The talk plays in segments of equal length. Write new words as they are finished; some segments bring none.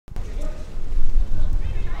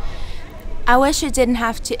I wish it didn't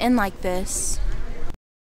have to end like this.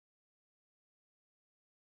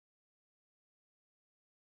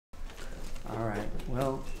 Alright,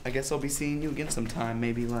 well, I guess I'll be seeing you again sometime,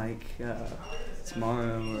 maybe like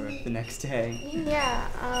tomorrow or the next day. Yeah,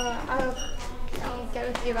 I'll get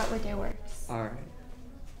with you about what day works. Alright.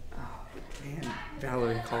 Oh, man,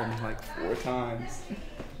 Valerie called me like 4 times.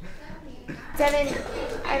 Devin,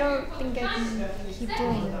 I don't think I can keep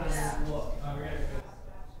doing this.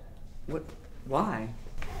 What? Why?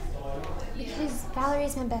 Because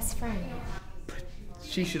Valerie's my best friend.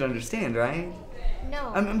 She should understand, right?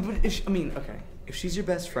 No. But okay, if she's your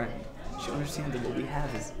best friend, she'll understand that what we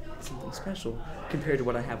have is something special compared to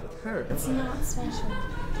what I have with her. It's not special.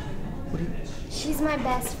 What do you... She's my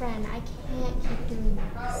best friend. I can't keep doing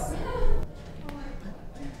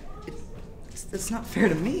this. It's not fair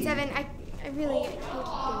to me. Devin, I really can't keep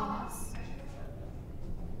doing this.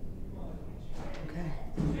 Okay.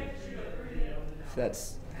 If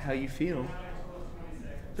that's how you feel.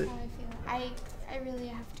 But That's how I feel. I really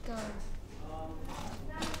have to go.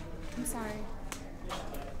 I'm sorry.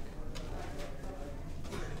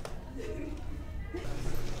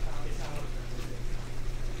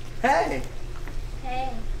 hey! Hey,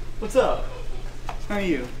 What's up? How are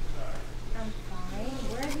you? I'm fine.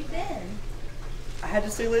 Where have you been? I had to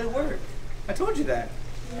stay late at work. I told you that.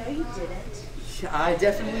 No, you didn't. Yeah, I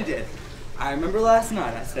definitely did. I remember last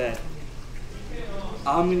night I said,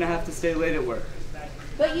 I'm gonna have to stay late at work.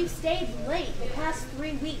 But you stayed late the past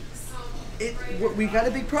 3 weeks. We got a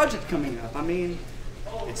big project coming up. I mean,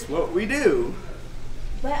 it's what we do.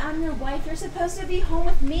 But I'm your wife. You're supposed to be home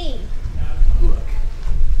with me. Look,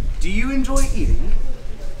 do you enjoy eating?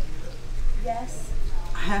 Yes.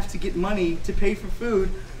 I have to get money to pay for food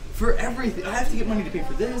for everything. I have to get money to pay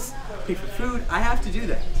for this, pay for food. I have to do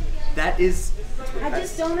that. That is... I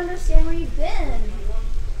just don't understand where you've been.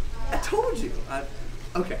 I told you.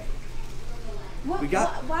 Okay.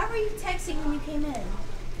 Why were you texting when you came in?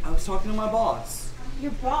 I was talking to my boss.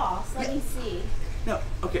 Your boss. Let me see. No,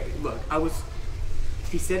 okay, look,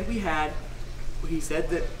 he said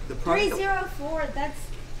that the project... 304.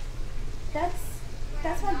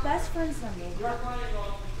 That's my best friend's number.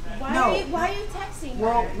 Why are you texting her?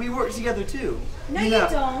 Well, we work together too. No, you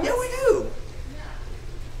don't. Yeah, we do.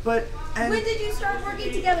 But... When did you start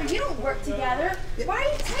working together? You don't work together. Why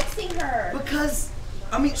are you texting her? Because,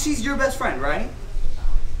 she's your best friend, right?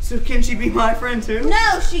 So can she be my friend too?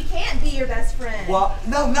 No, she can't be your best friend. Well,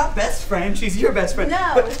 no, not best friend. She's your best friend.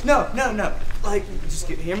 No. But no. Like, just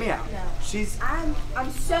hear me out. No. She's... I'm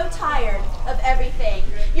so tired of everything.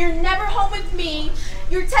 You're never home with me.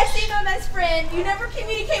 You're texting my best friend. You never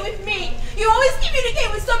communicate with me. You always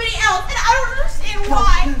communicate with somebody else, and I don't understand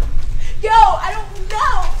why. Go, I don't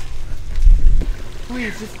know.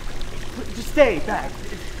 Please, just stay back.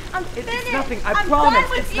 I'm finished. It's nothing. I I'm promise. done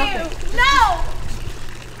with It's you. nothing. No.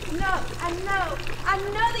 I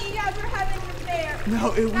know that you guys are having an affair.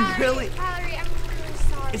 No, Valerie, I'm really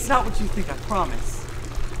sorry. It's not what you think. I promise.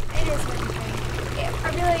 It is what you think.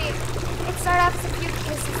 It started off as a few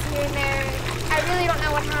kisses here and there. I really don't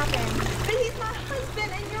know what happened. But he's my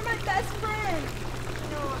husband, and you're my best friend.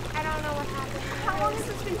 No, I don't know what happened. How long has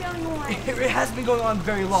this been going on? It hasn't been going on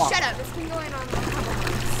very long. Shut up. It's been going on for a couple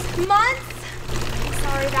months. Months? I'm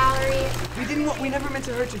sorry, Valerie. We never meant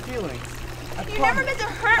to hurt your feelings. You never meant to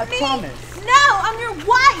hurt me? I promise. No, I'm your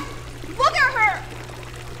wife. Look at her.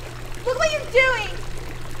 Look what you're doing.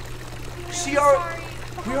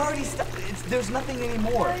 We already stopped. There's nothing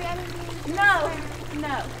anymore. Valerie, I didn't mean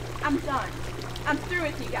No, I'm done. I'm through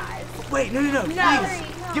with you guys. Wait, no. No. Please.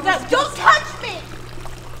 no. Give No, us- don't touch me.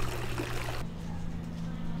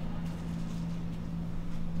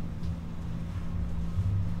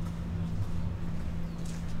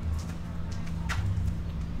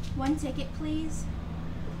 One ticket, please.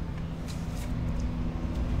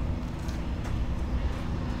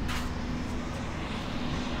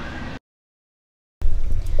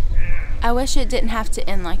 I wish it didn't have to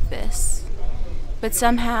end like this. But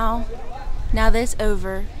somehow, now that it's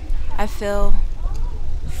over, I feel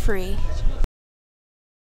free.